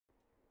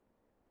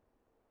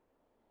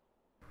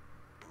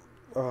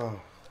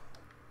Oh,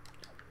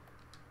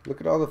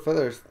 look at all the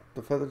feathers.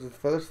 The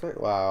feathers thing.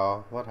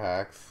 Wow, what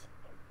hacks.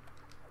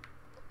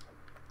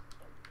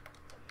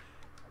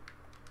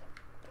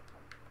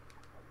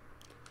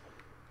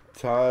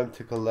 Time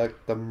to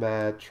collect the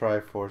mad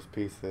Triforce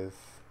pieces.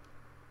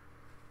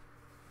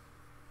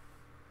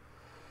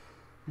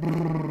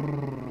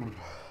 I'm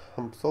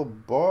so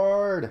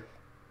bored.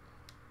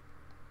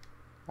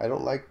 I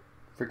don't like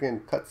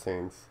freaking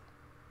cutscenes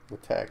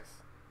with text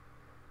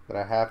that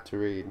I have to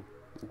read.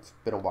 It's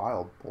been a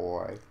while,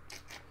 boy.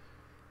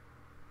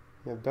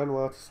 You have done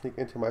well to sneak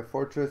into my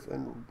fortress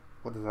and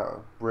what is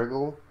that?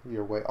 Wriggle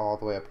your way all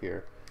the way up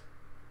here.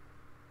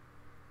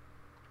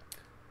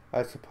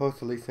 I suppose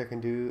the least I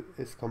can do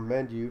is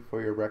commend you for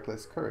your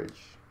reckless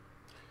courage.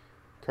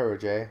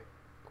 Courage, eh?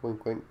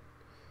 Wink, wink.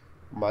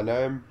 My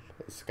name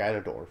is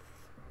Ganondorf,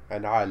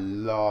 and I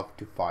love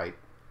to fight.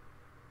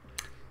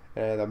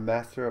 And I am the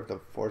master of the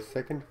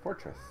Forsaken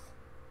Fortress.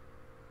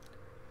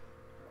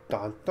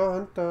 Dun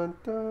dun dun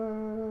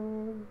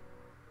dun.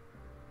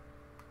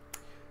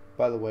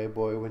 By the way,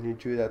 boy, when you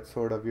drew that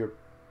sword of your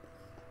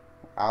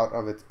out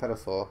of its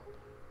pedestal,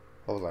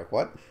 I was like,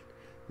 what?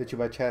 Did you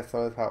by chance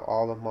notice how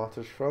all the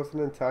monsters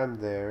frozen in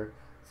time there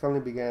suddenly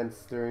began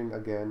stirring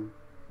again?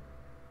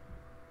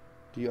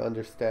 Do you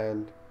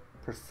understand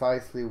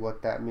precisely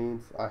what that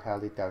means? I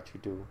highly doubt you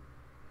do.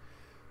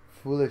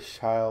 Foolish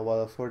child,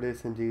 while the sword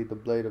is indeed the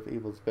blade of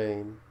evil's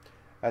bane,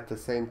 at the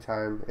same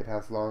time it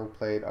has long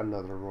played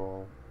another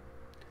role.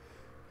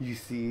 You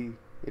see,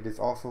 it's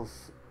also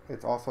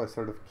a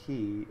sort of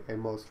key, a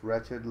most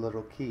wretched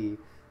little key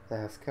that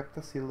has kept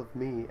the seal of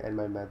me and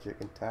my magic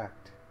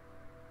intact.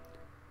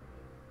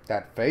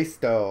 That face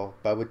though,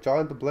 by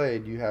withdrawing the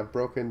blade you have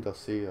broken the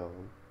seal.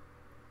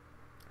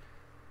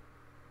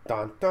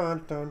 Dun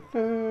dun dun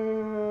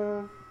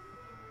dun.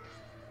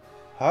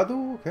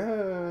 Hadouken!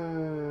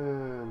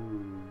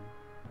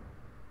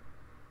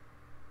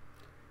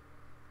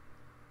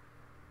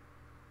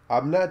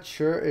 I'm not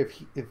sure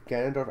if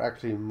Ganondorf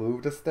actually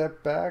moved a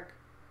step back,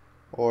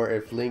 or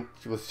if Link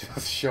was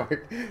just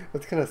short.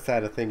 That's kind of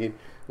sad of thinking.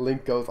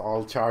 Link goes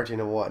all charging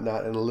and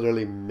whatnot and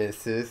literally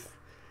misses.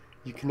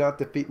 You cannot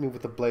defeat me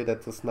with a blade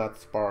that does not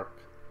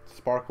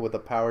sparkle with the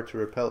power to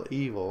repel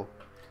evil.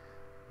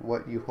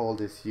 What you hold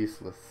is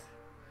useless.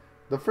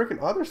 The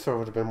freaking other sword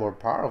would have been more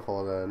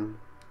powerful then.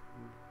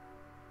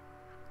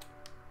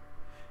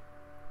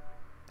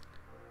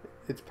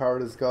 Its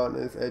power is gone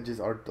and its edges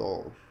are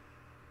dull.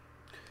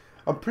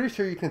 I'm pretty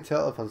sure you can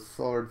tell if a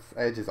sword's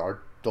edges are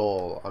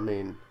dull. I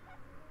mean,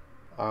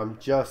 I'm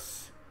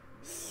just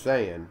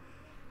saying.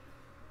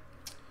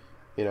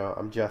 You know,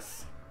 I'm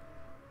just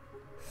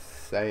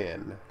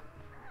saying.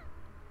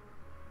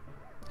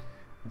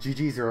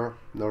 GG Zero,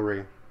 no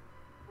re.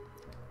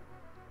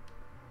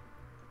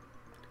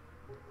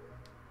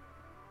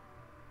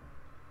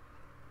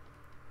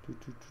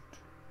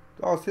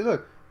 Oh, see,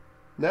 look.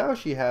 Now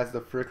she has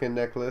the freaking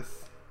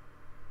necklace.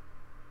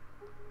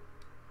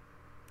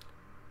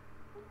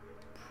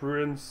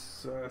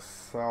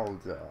 Princess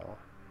Zelda.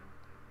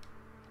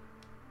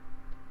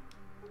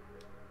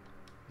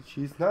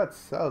 She's not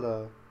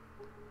Zelda.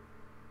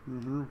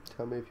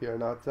 Tell me if you're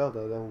not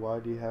Zelda, then why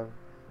do you have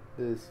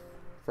this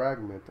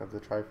fragment of the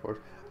Triforce?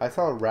 I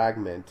saw a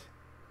ragment.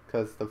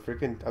 Because the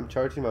freaking... I'm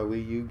charging my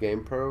Wii U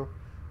Game Pro.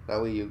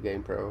 Not Wii U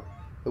Game Pro.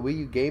 The Wii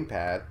U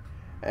Gamepad.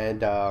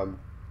 And,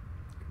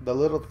 the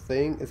little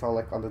thing is on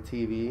like on the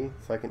TV.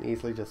 So I can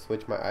easily just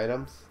switch my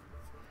items.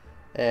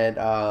 And,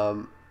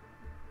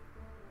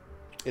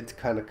 it's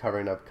kind of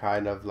covering up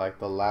kind of like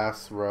the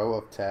last row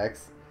of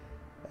text.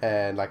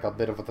 And like a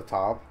bit of at the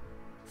top.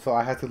 So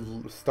I had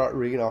to start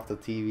reading off the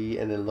TV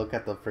and then look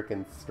at the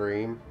freaking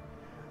stream.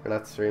 Or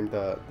not stream,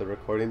 the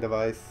recording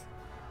device.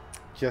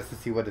 Just to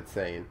see what it's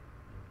saying.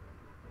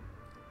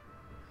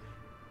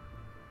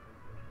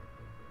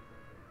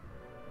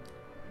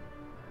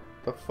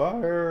 The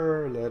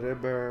fire, let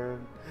it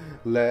burn.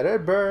 Let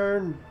it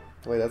burn.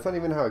 Wait, that's not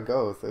even how it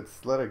goes.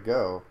 It's let it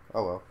go.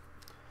 Oh well.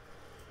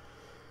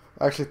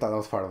 I actually thought that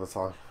was part of the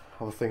song.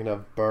 I was thinking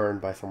of Burn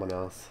by someone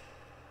else.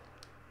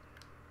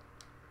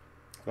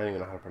 I don't even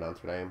know how to pronounce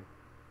her name.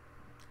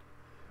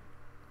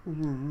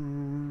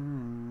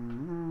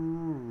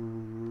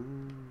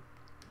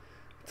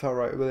 It's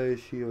alright, really.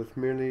 She has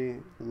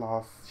merely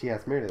lost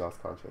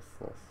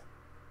consciousness.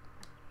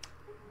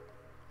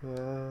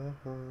 I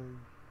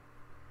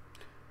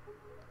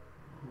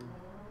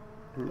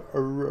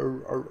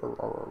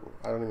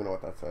don't even know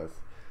what that says.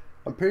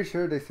 I'm pretty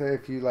sure they say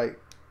if you like,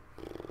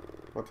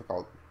 what's it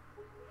called?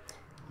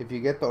 If you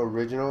get the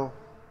original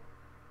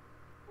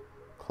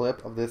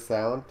clip of this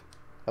sound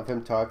of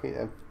him talking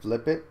and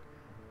flip it,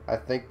 I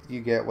think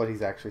you get what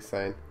he's actually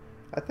saying.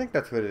 I think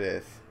that's what it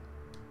is.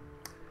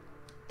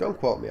 Don't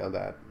quote me on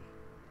that.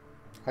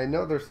 I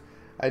know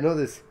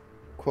this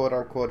quote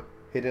unquote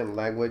hidden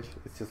language.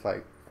 It's just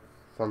like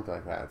something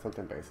like that,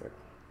 something basic.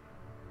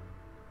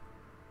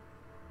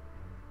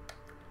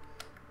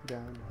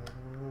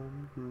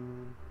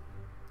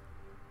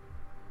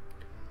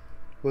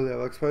 Well,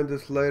 I'll explain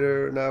this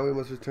later. Now we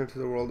must return to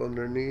the world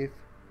underneath.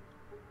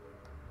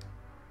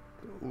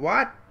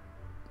 What?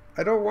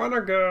 I don't want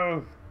to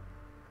go.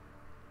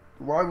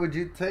 Why would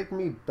you take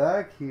me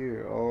back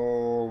here?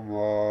 Oh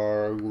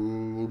my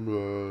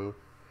goodness.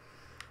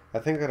 I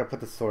think I gotta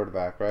put the sword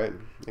back, right?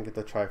 And get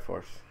the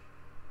Triforce.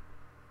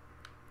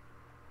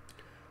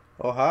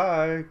 Oh,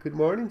 hi. Good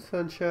morning,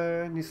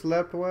 sunshine. You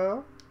slept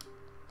well?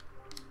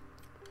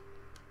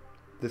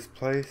 This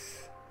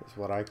place is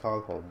what I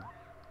call home.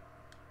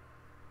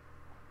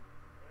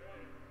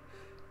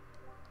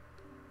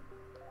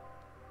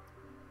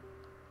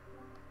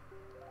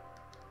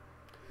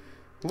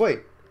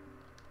 Wait.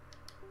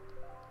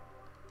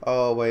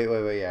 Oh, wait.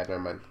 Yeah, never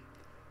mind.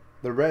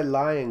 The red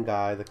lion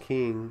guy, the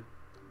king,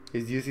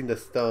 is using the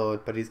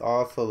stone, but he's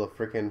also the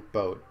freaking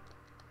boat.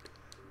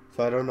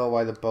 So I don't know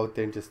why the boat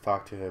didn't just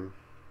talk to him.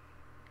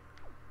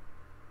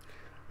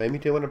 Maybe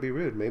they want to be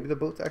rude. Maybe the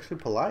boat's actually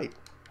polite.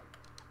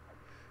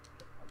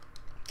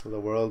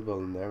 The world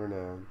will never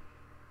know.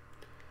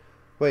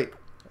 Wait,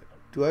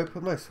 do I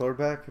put my sword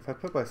back? If I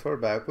put my sword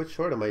back, which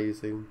sword am I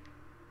using?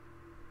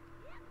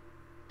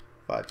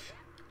 Fudge.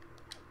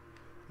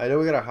 I know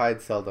we gotta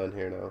hide Zelda in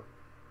here now.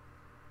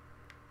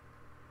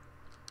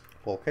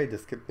 Okay,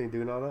 just skip me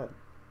doing all that.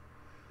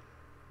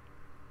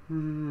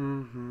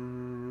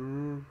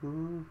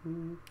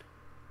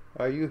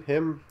 Are you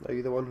him? Are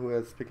you the one who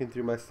is speaking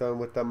through my stone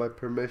without my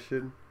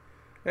permission?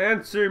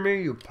 Answer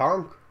me, you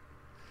punk!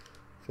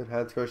 It's an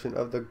enhanced version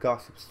of the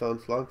gossip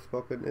stones long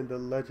spoken in the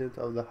legends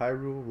of the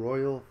Hyrule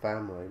royal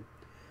family.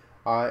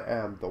 I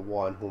am the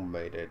one who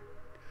made it.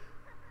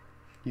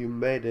 You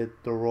made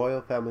it, the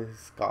royal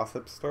family's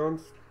gossip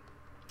stones?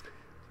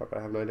 Sorry,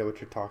 I have no idea what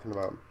you're talking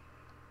about.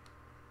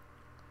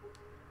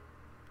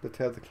 The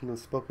tale of the kingdom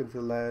spoken to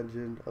the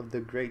legend of the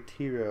great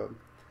hero,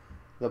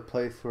 the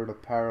place where the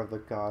power of the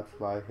gods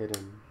lie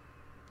hidden.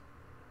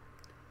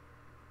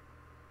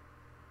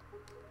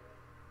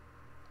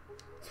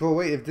 So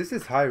wait, if this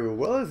is Hyrule,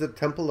 what is the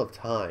Temple of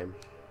Time?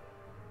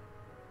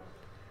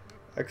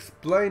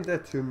 Explain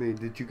that to me.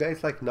 Did you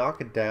guys like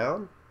knock it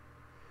down?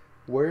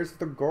 Where's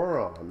the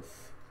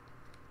Gorons?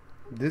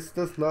 This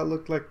does not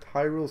look like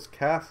Hyrule's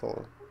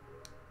castle.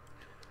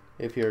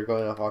 If you're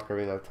going off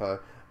Ocarina of Time.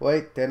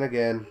 Wait, then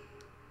again.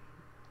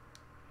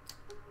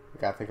 You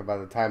gotta think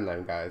about the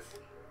timeline, guys.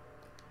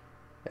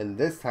 In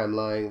this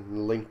timeline,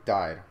 Link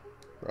died,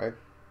 right?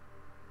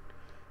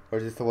 Or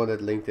is this the one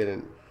that Link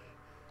didn't?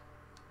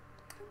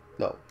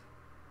 No.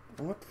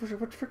 What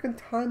freaking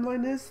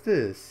timeline is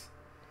this?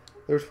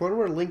 There's one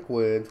where Link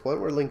wins,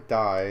 one where Link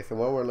dies, and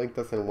one where Link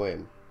doesn't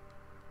win.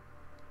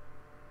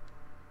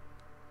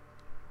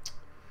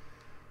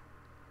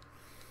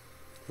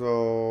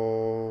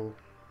 So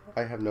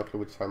I have no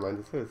clue which timeline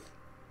this is.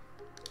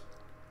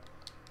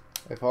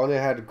 If only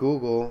I had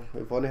Google,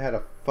 if only I had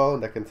a phone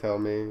that can tell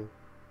me.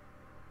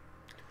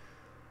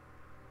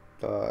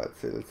 Let's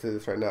see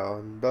this right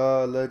now.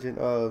 The Legend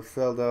of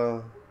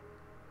Zelda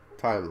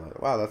timeline.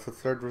 Wow, that's the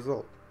third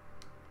result.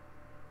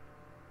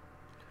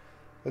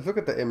 Let's look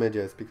at the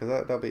images because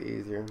that'll be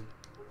easier.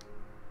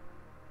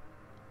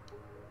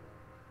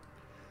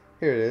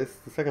 Here it is,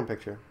 the second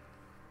picture.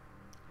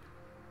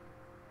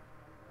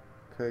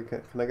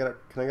 Okay, can I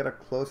get a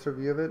closer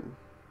view of it?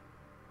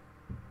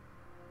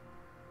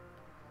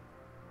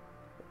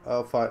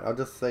 Oh, fine. I'll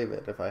just save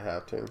it if I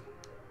have to.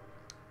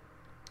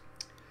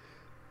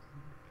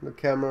 The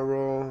camera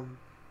roll.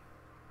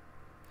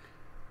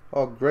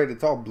 Oh, great!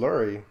 It's all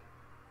blurry.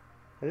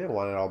 I didn't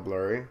want it all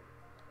blurry.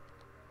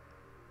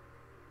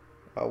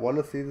 I want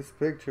to see this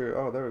picture.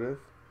 Oh, there it is.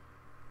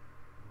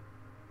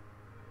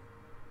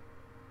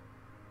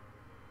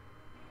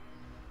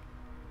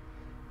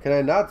 Can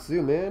I not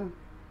zoom in?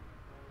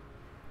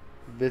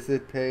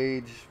 Visit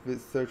page,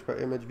 search by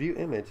image, view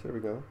image. There we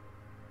go.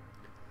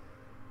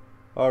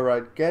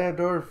 Alright,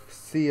 Ganondorf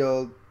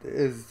sealed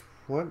is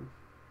what?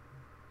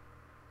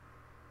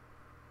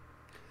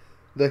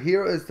 The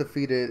hero is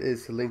defeated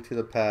is a link to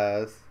the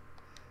past.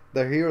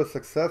 The hero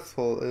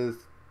successful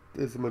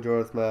is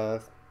Majora's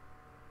Mask.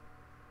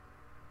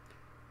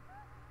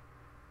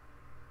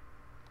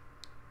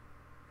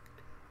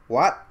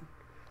 What?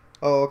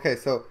 Oh, okay,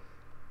 so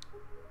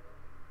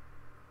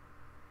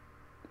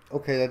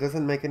okay, that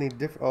doesn't make any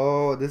difference.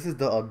 Oh, this is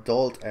the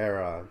adult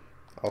era.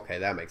 Okay,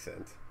 that makes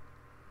sense.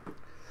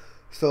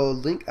 So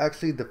Link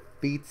actually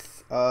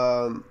defeats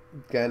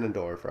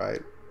Ganondorf,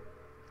 right?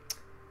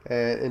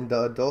 And in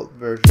the adult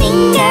version,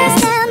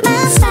 fingers down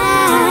my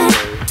spine.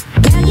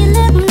 Girl, you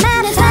look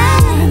mighty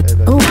fine.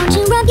 Won't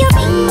you rub your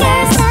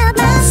fingers down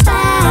my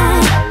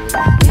spine?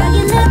 Girl,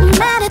 you look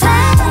mighty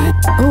fine.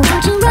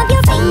 Won't you rub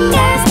your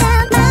fingers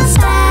down my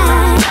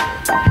spine?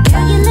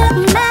 Girl, you look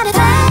mighty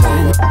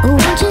fine.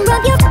 Won't you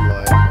rub your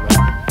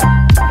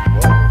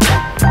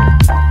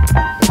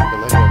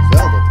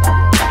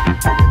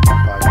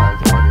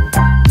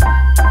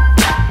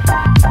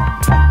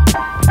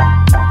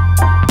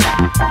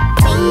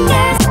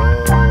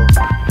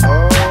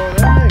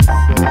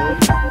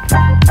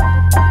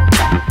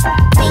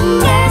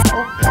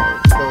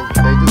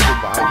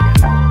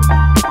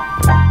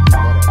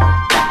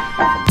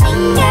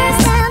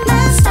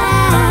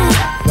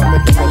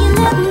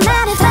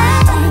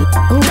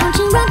oh,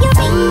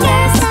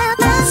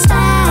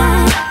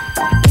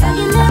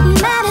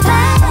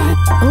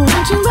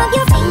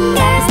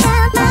 fingers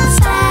down my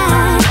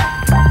spine.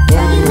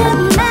 Girl, you look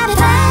mighty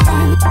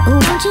fine.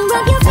 Won't you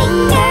rub your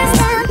fingers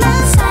down my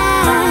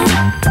spine?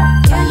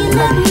 Girl, you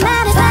look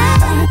mighty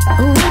fine.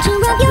 Won't you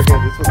rub your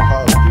This was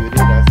Call of Duty, and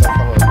I saw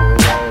someone doing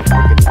that, and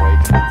freaking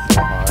raged it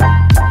so hard.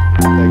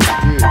 Like,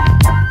 dude,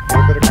 get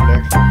a better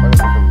connection. Find a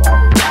freaking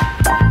lobby.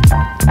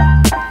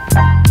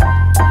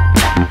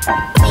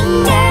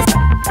 fingers?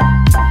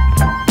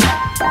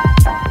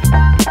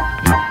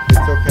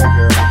 It's okay,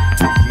 girl.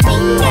 You can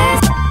do it.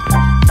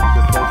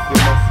 Just don't steal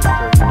my sister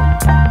again.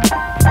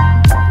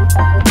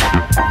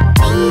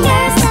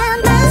 Fingers down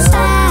my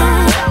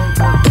spine.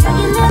 Girl,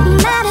 you look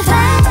mighty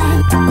fine.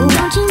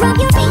 Won't you rub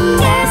your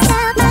fingers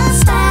down my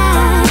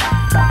spine?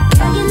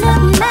 Girl, you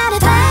look mighty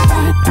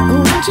fine.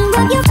 Won't you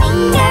rub your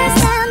fingers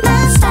down my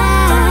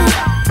spine?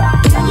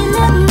 Girl, you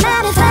look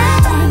mighty fine.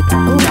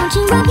 Won't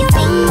you rub your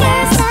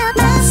fingers down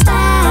my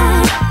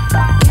spine?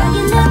 Girl,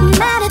 you look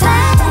mighty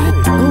fine.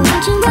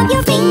 Won't you rub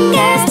your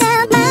fingers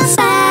down my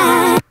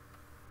spine?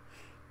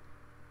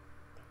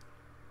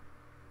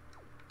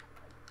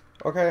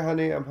 Okay,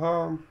 honey, I'm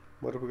home.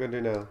 What are we gonna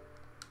do now?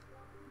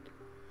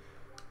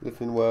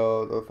 Listen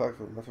well, the facts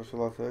of my social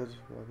law says,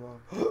 blah,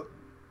 blah.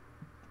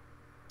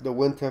 The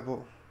Wind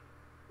Temple.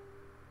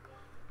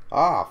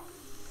 Ah,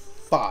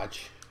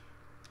 fudge.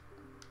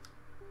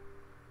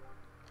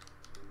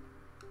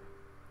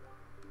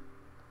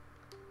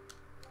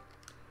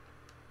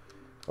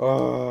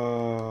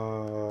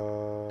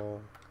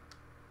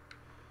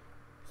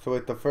 So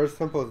wait, the first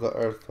temple is the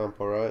Earth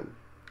Temple, right?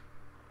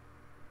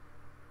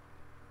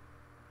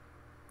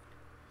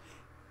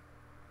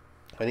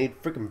 I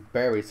need freaking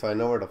berries so I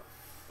know where the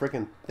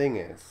freaking thing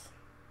is.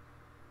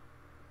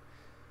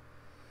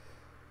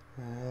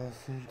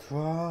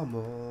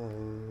 Drama.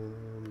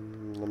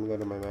 Let me go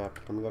to my map.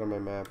 Let me go to my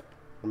map.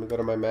 Let me go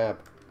to my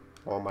map.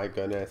 Oh my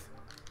goodness.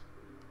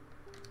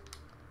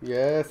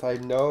 Yes, I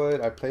know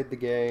it. I played the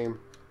game.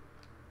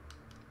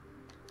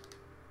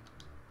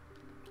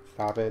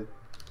 Stop it.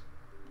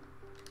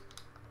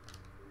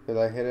 Is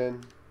I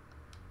hidden?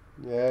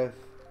 Yes.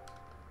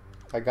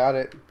 I got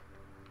it.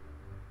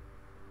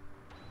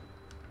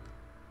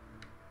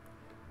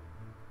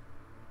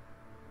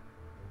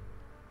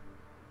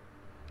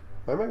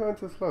 Why am I going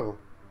so slow?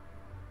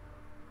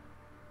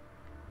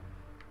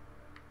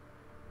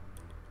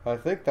 I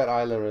think that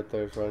island right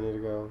there is where I need to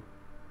go.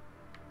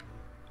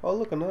 Oh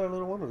look, another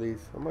little one of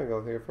these. I might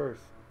go here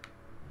first.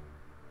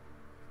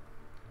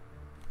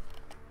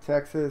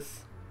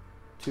 Texas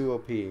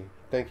 2OP.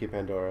 Thank you,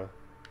 Pandora.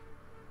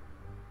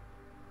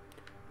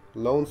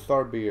 Lone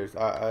Star beers.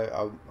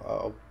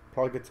 I'll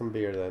probably get some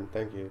beer then.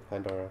 Thank you,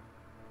 Pandora.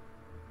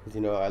 Because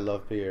you know I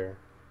love beer.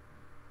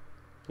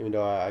 Even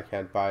though I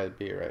can't buy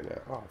beer right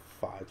now. Oh,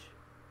 fudge.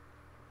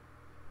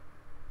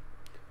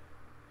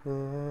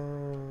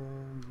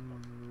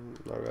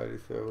 Alrighty,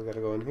 so we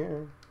gotta go in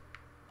here.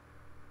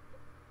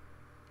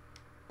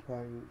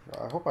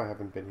 I hope I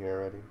haven't been here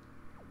already.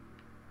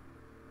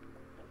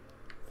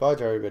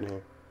 Fudge, already been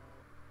here.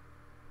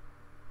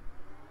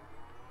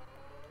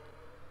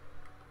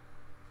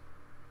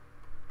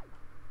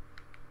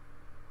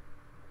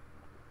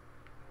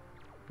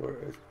 Where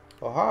is...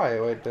 Oh, hi.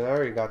 Wait, then I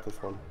already got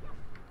this one.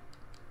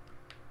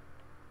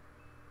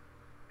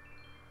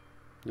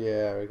 Yeah,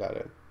 I already got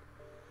it.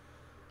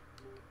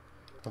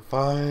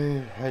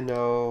 Fine, I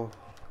know.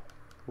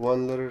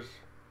 1 litter's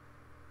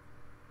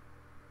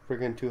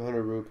freaking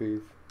 200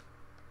 rupees.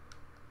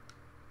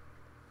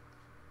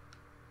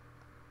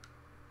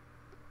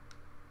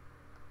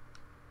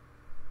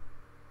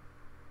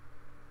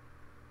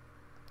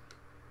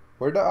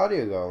 Where'd the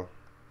audio go?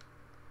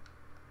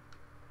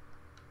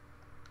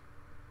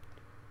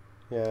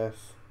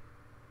 Yes.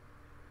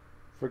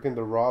 Freaking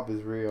the rob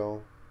is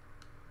real.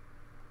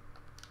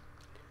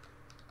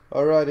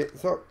 Alrighty,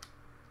 so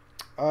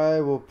I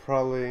will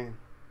probably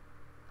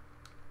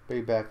be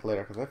back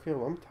later because I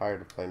feel I'm tired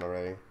of playing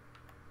already.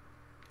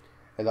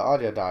 And the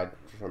audio died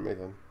for some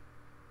reason,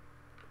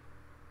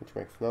 which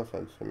makes no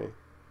sense to me.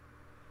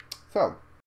 So